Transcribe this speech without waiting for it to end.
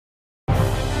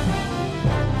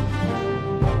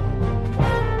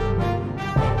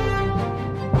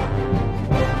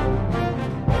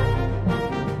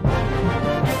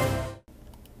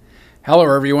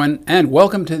Hello everyone, and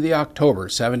welcome to the October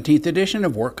 17th edition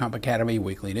of WorkComp Academy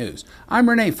Weekly News. I'm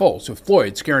Renee Foltz with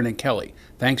Floyd, Skeren, and Kelly.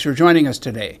 Thanks for joining us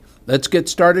today. Let's get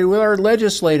started with our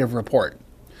legislative report.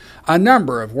 A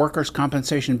number of workers'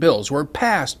 compensation bills were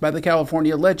passed by the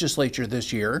California legislature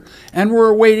this year and were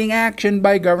awaiting action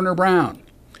by Governor Brown.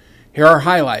 Here are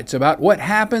highlights about what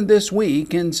happened this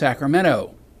week in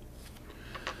Sacramento.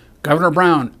 Governor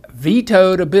Brown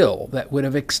vetoed a bill that would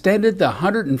have extended the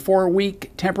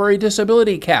 104-week temporary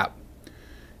disability cap.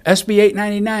 SB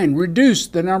 899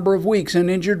 reduced the number of weeks an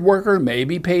injured worker may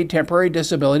be paid temporary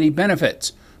disability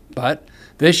benefits, but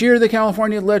this year the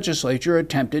California legislature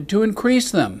attempted to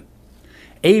increase them.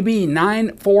 AB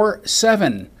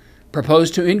 947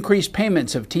 proposed to increase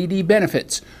payments of TD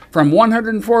benefits from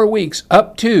 104 weeks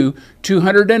up to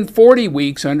 240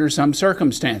 weeks under some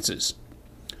circumstances.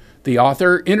 The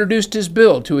author introduced his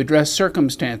bill to address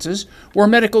circumstances where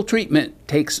medical treatment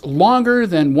takes longer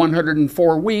than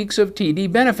 104 weeks of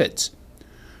TD benefits.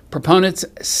 Proponents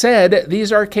said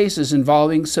these are cases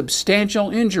involving substantial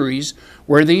injuries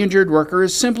where the injured worker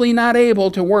is simply not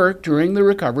able to work during the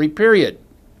recovery period.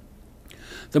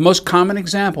 The most common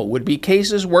example would be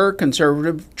cases where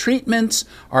conservative treatments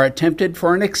are attempted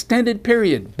for an extended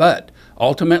period, but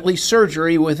ultimately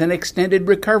surgery with an extended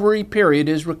recovery period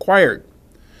is required.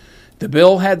 The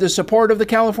bill had the support of the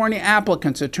California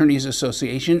Applicants Attorneys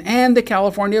Association and the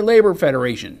California Labor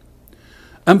Federation.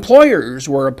 Employers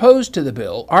were opposed to the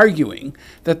bill, arguing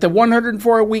that the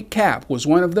 104-week cap was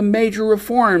one of the major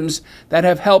reforms that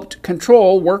have helped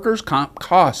control workers' comp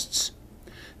costs.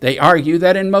 They argue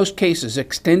that in most cases,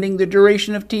 extending the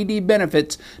duration of TD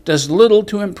benefits does little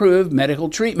to improve medical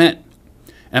treatment.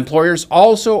 Employers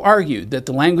also argued that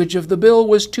the language of the bill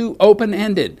was too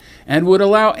open-ended and would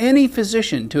allow any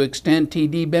physician to extend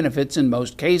TD benefits in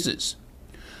most cases.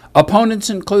 Opponents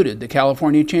included the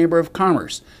California Chamber of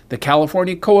Commerce, the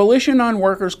California Coalition on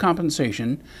Workers'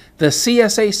 Compensation, the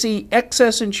CSAC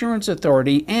Excess Insurance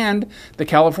Authority, and the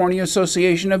California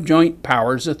Association of Joint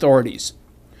Powers Authorities.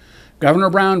 Governor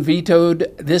Brown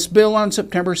vetoed this bill on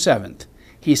September 7th.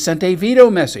 He sent a veto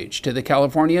message to the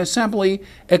California Assembly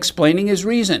explaining his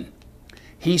reason.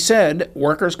 He said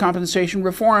workers' compensation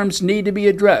reforms need to be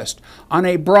addressed on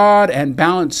a broad and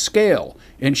balanced scale,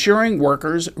 ensuring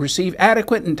workers receive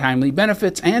adequate and timely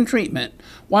benefits and treatment,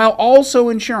 while also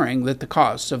ensuring that the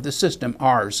costs of the system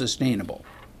are sustainable.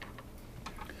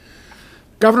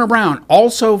 Governor Brown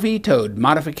also vetoed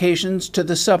modifications to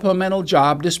the Supplemental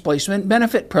Job Displacement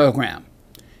Benefit Program.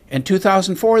 In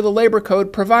 2004, the Labor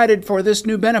Code provided for this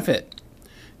new benefit.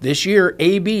 This year,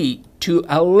 AB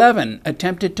 211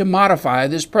 attempted to modify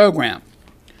this program.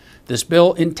 This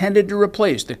bill intended to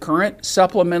replace the current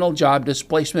Supplemental Job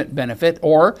Displacement Benefit,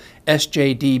 or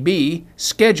SJDB,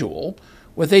 schedule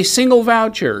with a single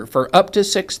voucher for up to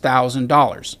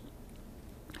 $6,000.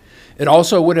 It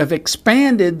also would have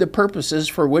expanded the purposes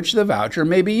for which the voucher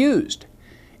may be used.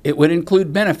 It would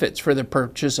include benefits for the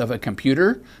purchase of a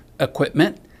computer,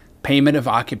 equipment, payment of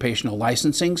occupational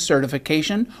licensing,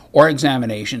 certification, or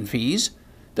examination fees,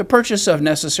 the purchase of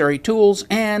necessary tools,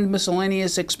 and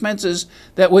miscellaneous expenses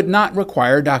that would not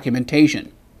require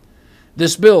documentation.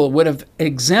 This bill would have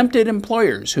exempted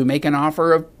employers who make an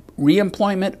offer of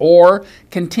reemployment or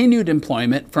continued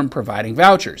employment from providing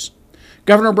vouchers.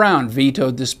 Governor Brown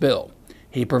vetoed this bill.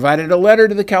 He provided a letter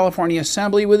to the California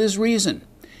Assembly with his reason.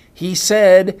 He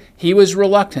said he was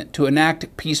reluctant to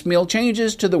enact piecemeal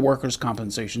changes to the workers'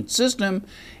 compensation system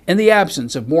in the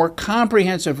absence of more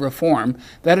comprehensive reform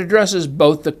that addresses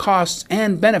both the costs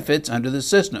and benefits under the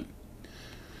system.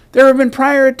 There have been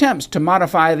prior attempts to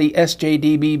modify the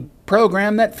SJDB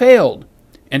program that failed.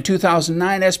 In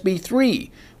 2009, SB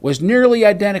 3 was nearly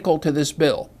identical to this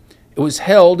bill. It was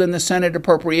held in the Senate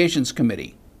Appropriations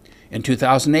Committee. In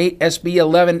 2008, SB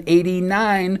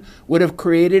 1189 would have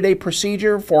created a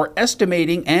procedure for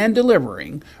estimating and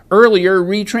delivering earlier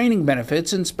retraining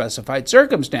benefits in specified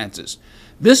circumstances.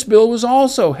 This bill was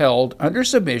also held under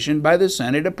submission by the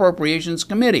Senate Appropriations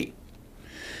Committee.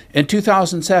 In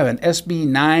 2007, SB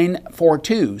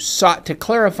 942 sought to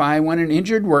clarify when an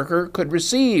injured worker could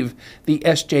receive the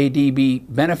SJDB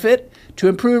benefit to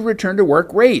improve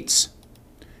return-to-work rates.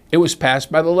 It was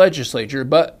passed by the legislature,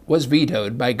 but was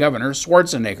vetoed by Governor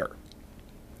Schwarzenegger.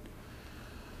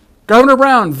 Governor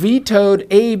Brown vetoed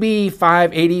AB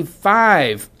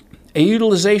 585, a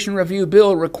utilization review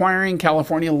bill requiring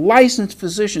California licensed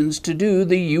physicians to do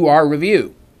the UR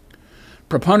review.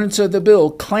 Proponents of the bill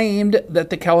claimed that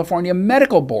the California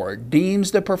Medical Board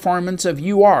deems the performance of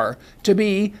UR to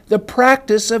be the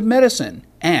practice of medicine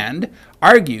and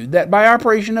argued that by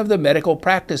operation of the Medical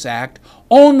Practice Act,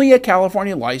 only a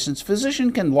California licensed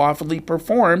physician can lawfully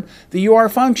perform the UR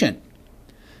function.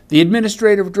 The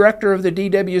administrative director of the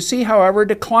DWC, however,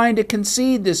 declined to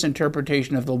concede this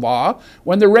interpretation of the law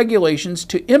when the regulations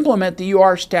to implement the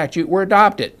UR statute were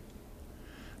adopted.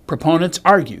 Proponents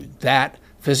argued that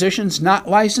physicians not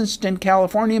licensed in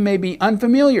California may be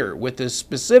unfamiliar with the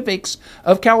specifics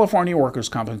of California workers'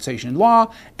 compensation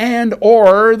law and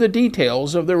or the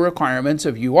details of the requirements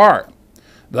of UR.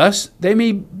 Thus, they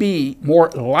may be more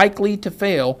likely to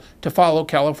fail to follow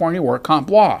California work comp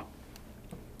law.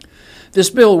 This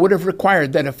bill would have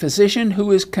required that a physician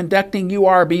who is conducting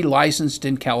UR be licensed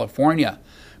in California.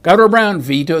 Governor Brown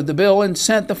vetoed the bill and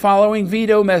sent the following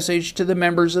veto message to the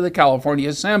members of the California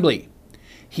Assembly.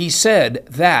 He said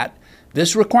that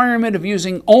this requirement of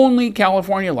using only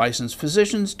California licensed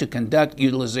physicians to conduct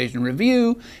utilization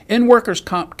review in workers'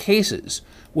 comp cases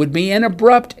would be an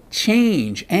abrupt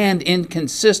change and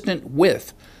inconsistent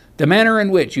with the manner in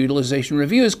which utilization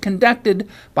review is conducted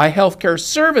by healthcare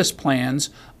service plans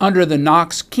under the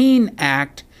Knox-Keene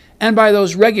Act and by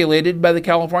those regulated by the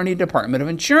California Department of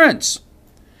Insurance.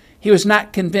 He was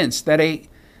not convinced that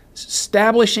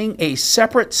establishing a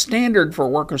separate standard for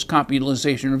workers' comp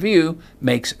utilization review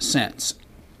makes sense.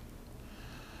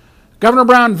 Governor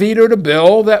Brown vetoed a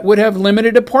bill that would have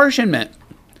limited apportionment.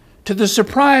 To the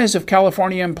surprise of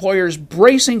California employers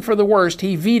bracing for the worst,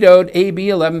 he vetoed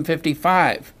AB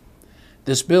 1155.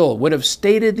 This bill would have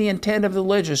stated the intent of the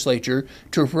legislature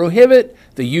to prohibit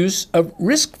the use of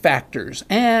risk factors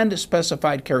and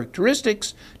specified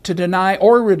characteristics to deny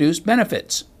or reduce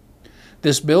benefits.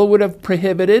 This bill would have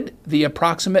prohibited the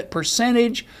approximate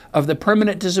percentage of the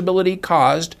permanent disability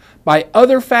caused by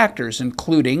other factors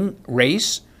including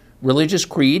race, religious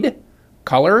creed,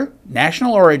 color,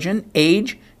 national origin,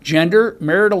 age, gender,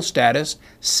 marital status,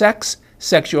 sex,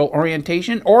 sexual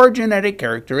orientation, or genetic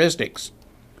characteristics.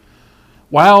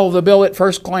 While the bill at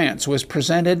first glance was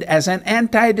presented as an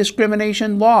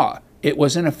anti-discrimination law, it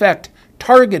was in effect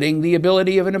targeting the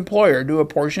ability of an employer to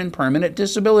apportion permanent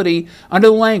disability under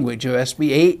the language of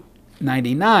SB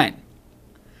 899.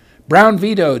 Brown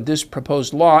vetoed this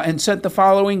proposed law and sent the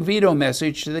following veto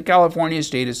message to the California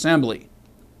State Assembly.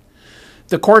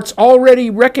 The courts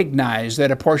already recognize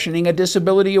that apportioning a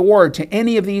disability award to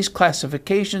any of these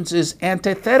classifications is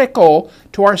antithetical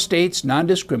to our state's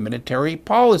non-discriminatory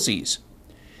policies.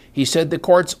 He said the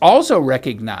courts also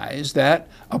recognize that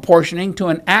apportioning to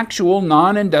an actual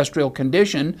non-industrial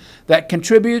condition that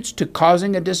contributes to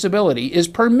causing a disability is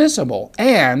permissible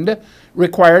and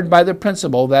required by the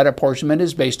principle that apportionment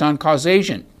is based on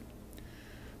causation.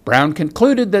 Brown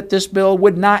concluded that this bill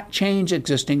would not change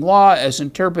existing law as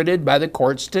interpreted by the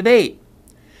courts to date.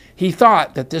 He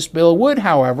thought that this bill would,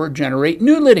 however, generate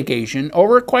new litigation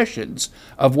over questions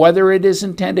of whether it is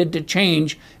intended to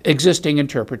change existing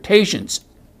interpretations.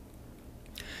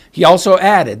 He also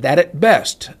added that at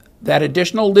best, that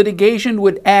additional litigation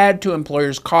would add to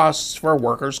employers' costs for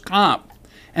workers' comp.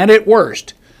 And at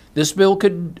worst, this bill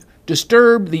could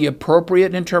disturb the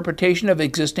appropriate interpretation of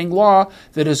existing law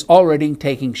that is already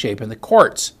taking shape in the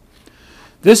courts.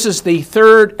 This is the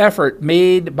third effort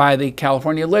made by the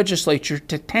California legislature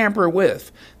to tamper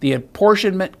with the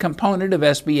apportionment component of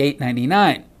SB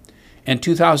 899. In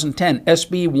 2010,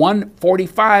 SB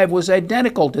 145 was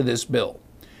identical to this bill.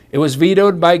 It was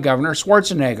vetoed by Governor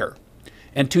Schwarzenegger.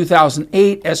 In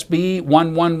 2008, SB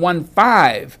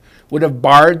 1115 would have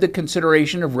barred the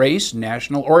consideration of race,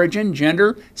 national origin,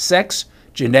 gender, sex,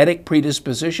 genetic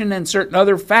predisposition, and certain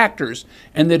other factors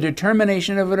in the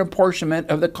determination of an apportionment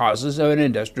of the causes of an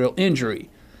industrial injury.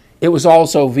 It was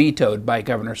also vetoed by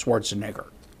Governor Schwarzenegger.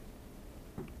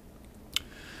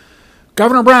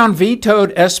 Governor Brown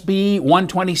vetoed SB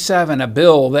 127, a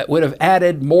bill that would have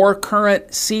added more current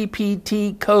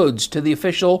CPT codes to the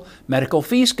official medical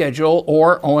fee schedule,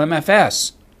 or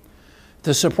OMFS.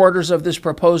 The supporters of this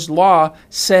proposed law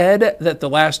said that the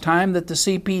last time that the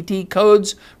CPT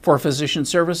codes for physician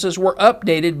services were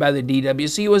updated by the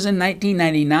DWC was in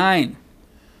 1999.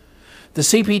 The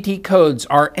CPT codes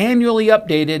are annually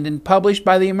updated and published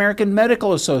by the American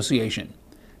Medical Association.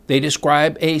 They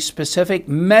describe a specific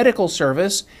medical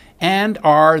service and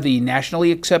are the nationally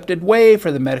accepted way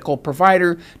for the medical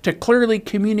provider to clearly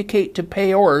communicate to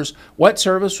payors what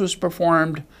service was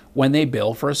performed when they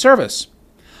bill for a service.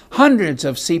 Hundreds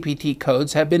of CPT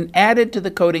codes have been added to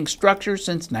the coding structure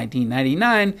since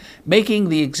 1999, making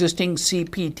the existing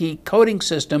CPT coding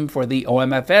system for the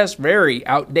OMFS very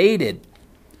outdated.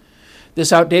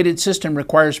 This outdated system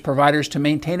requires providers to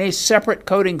maintain a separate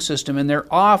coding system in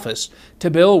their office to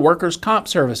bill workers' comp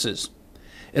services.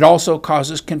 It also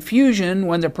causes confusion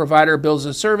when the provider bills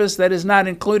a service that is not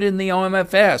included in the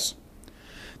OMFS.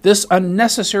 This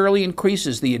unnecessarily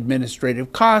increases the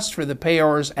administrative costs for the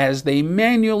payors as they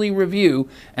manually review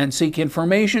and seek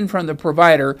information from the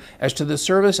provider as to the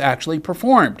service actually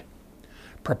performed.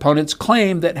 Proponents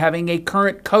claim that having a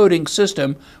current coding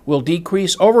system will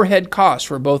decrease overhead costs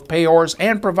for both payors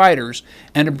and providers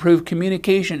and improve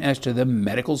communication as to the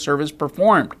medical service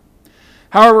performed.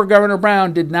 However, Governor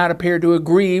Brown did not appear to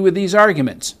agree with these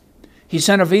arguments. He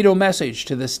sent a veto message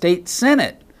to the state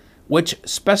Senate, which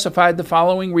specified the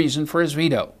following reason for his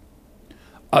veto.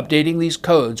 Updating these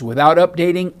codes without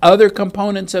updating other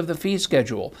components of the fee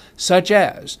schedule, such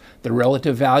as the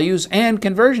relative values and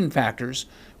conversion factors,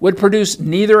 would produce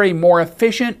neither a more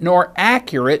efficient nor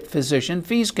accurate physician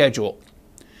fee schedule.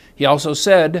 He also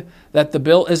said that the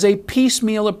bill is a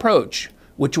piecemeal approach,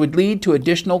 which would lead to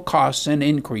additional costs and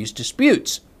increased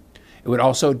disputes. It would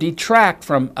also detract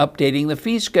from updating the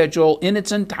fee schedule in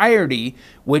its entirety,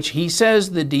 which he says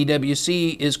the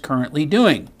DWC is currently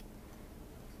doing.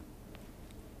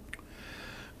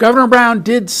 Governor Brown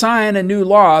did sign a new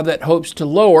law that hopes to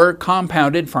lower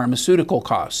compounded pharmaceutical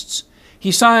costs.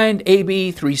 He signed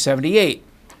AB 378.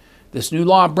 This new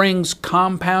law brings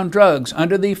compound drugs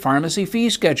under the pharmacy fee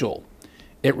schedule.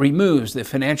 It removes the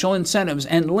financial incentives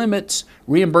and limits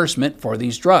reimbursement for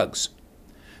these drugs.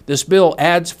 This bill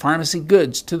adds pharmacy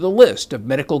goods to the list of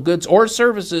medical goods or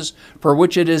services for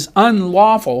which it is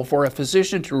unlawful for a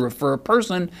physician to refer a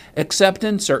person except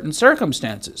in certain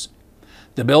circumstances.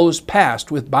 The bill was passed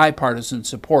with bipartisan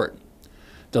support.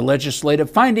 The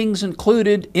legislative findings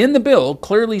included in the bill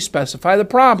clearly specify the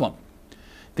problem.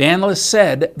 The analyst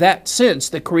said that since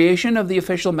the creation of the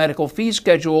official medical fee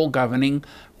schedule governing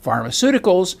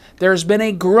pharmaceuticals, there has been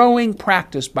a growing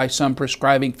practice by some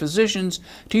prescribing physicians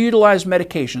to utilize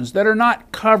medications that are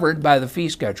not covered by the fee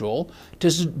schedule,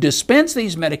 to dispense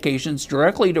these medications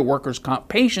directly to workers' comp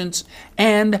patients,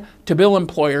 and to bill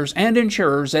employers and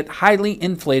insurers at highly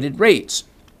inflated rates.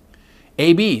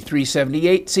 AB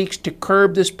 378 seeks to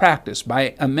curb this practice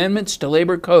by amendments to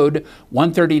Labor Code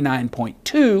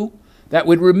 139.2 that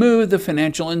would remove the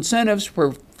financial incentives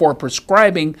for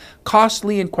prescribing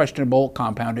costly and questionable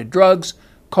compounded drugs,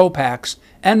 co-packs,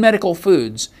 and medical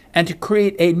foods, and to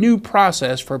create a new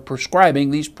process for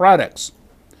prescribing these products.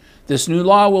 This new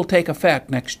law will take effect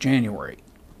next January.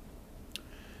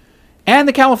 And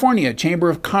the California Chamber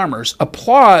of Commerce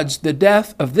applauds the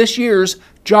death of this year's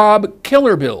job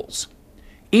killer bills.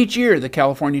 Each year, the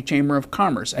California Chamber of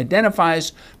Commerce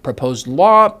identifies proposed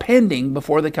law pending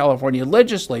before the California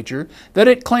legislature that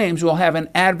it claims will have an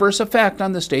adverse effect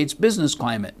on the state's business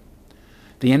climate.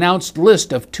 The announced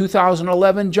list of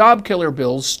 2011 job killer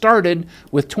bills started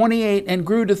with 28 and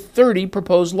grew to 30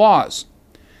 proposed laws.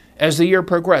 As the year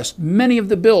progressed, many of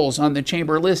the bills on the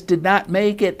chamber list did not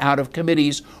make it out of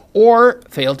committees or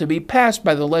failed to be passed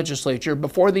by the legislature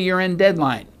before the year-end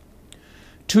deadline.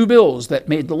 Two bills that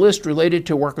made the list related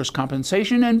to workers'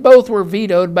 compensation, and both were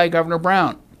vetoed by Governor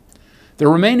Brown. The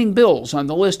remaining bills on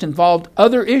the list involved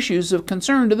other issues of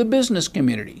concern to the business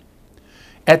community.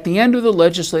 At the end of the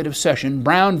legislative session,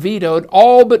 Brown vetoed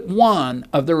all but one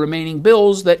of the remaining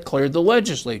bills that cleared the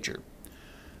legislature.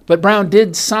 But Brown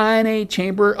did sign a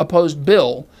chamber-opposed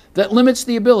bill that limits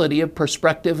the ability of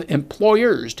prospective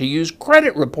employers to use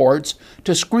credit reports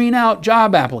to screen out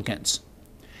job applicants.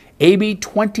 AB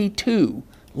 22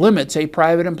 limits a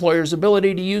private employer's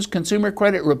ability to use consumer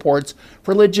credit reports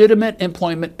for legitimate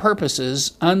employment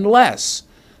purposes unless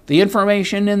the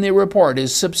information in the report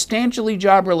is substantially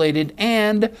job-related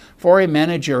and for a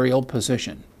managerial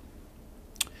position.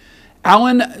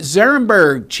 Alan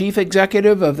Zarenberg, chief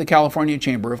executive of the California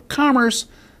Chamber of Commerce,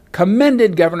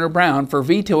 commended Governor Brown for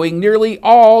vetoing nearly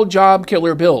all job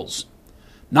killer bills.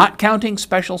 Not counting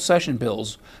special session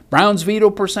bills, Brown's veto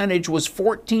percentage was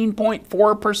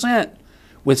 14.4%,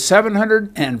 with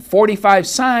 745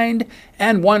 signed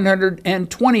and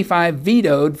 125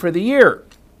 vetoed for the year.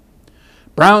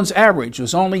 Brown's average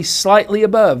was only slightly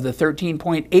above the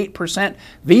 13.8%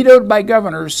 vetoed by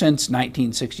governors since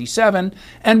 1967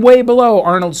 and way below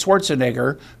Arnold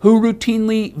Schwarzenegger, who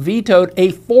routinely vetoed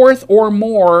a fourth or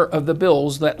more of the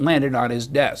bills that landed on his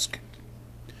desk.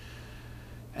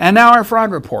 And now our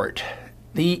fraud report.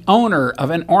 The owner of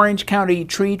an Orange County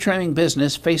tree trimming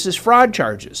business faces fraud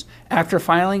charges after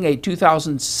filing a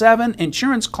 2007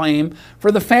 insurance claim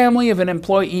for the family of an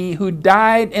employee who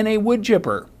died in a wood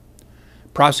chipper.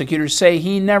 Prosecutors say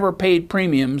he never paid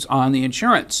premiums on the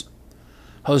insurance.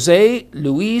 Jose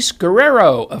Luis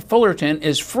Guerrero of Fullerton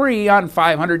is free on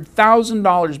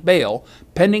 $500,000 bail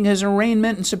pending his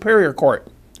arraignment in Superior Court.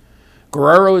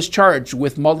 Guerrero is charged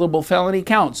with multiple felony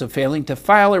counts of failing to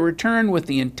file a return with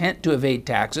the intent to evade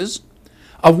taxes,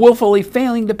 of willfully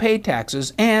failing to pay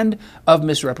taxes, and of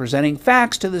misrepresenting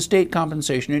facts to the State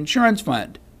Compensation Insurance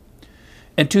Fund.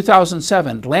 In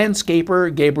 2007,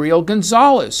 landscaper Gabriel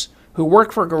Gonzalez, who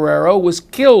worked for Guerrero, was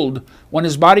killed when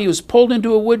his body was pulled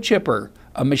into a wood chipper,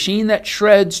 a machine that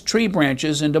shreds tree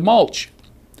branches into mulch.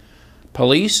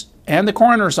 Police and the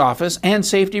coroner's office and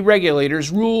safety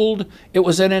regulators ruled it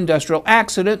was an industrial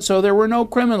accident, so there were no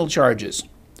criminal charges.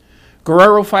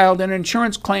 Guerrero filed an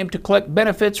insurance claim to collect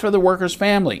benefits for the worker's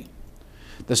family.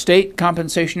 The State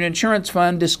Compensation Insurance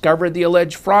Fund discovered the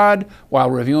alleged fraud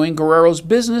while reviewing Guerrero's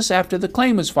business after the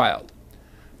claim was filed.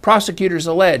 Prosecutors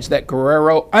allege that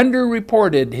Guerrero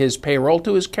underreported his payroll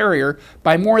to his carrier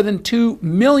by more than $2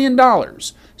 million,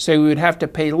 so he would have to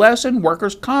pay less in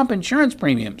workers' comp insurance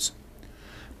premiums.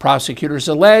 Prosecutors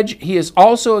allege he is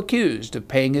also accused of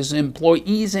paying his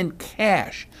employees in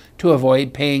cash to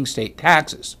avoid paying state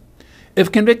taxes.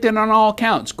 If convicted on all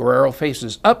counts, Guerrero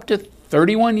faces up to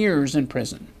 31 years in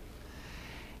prison.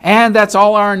 And that's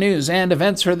all our news and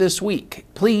events for this week.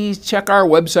 Please check our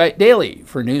website daily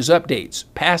for news updates,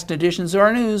 past editions of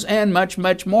our news, and much,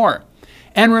 much more.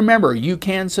 And remember, you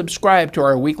can subscribe to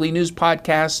our weekly news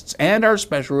podcasts and our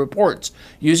special reports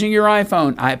using your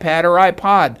iPhone, iPad, or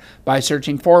iPod by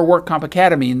searching for Work Comp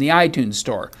Academy in the iTunes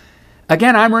Store.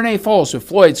 Again, I'm Renee Foles with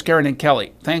Floyd, Skeren, and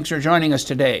Kelly. Thanks for joining us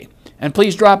today. And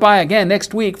please drop by again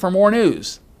next week for more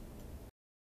news.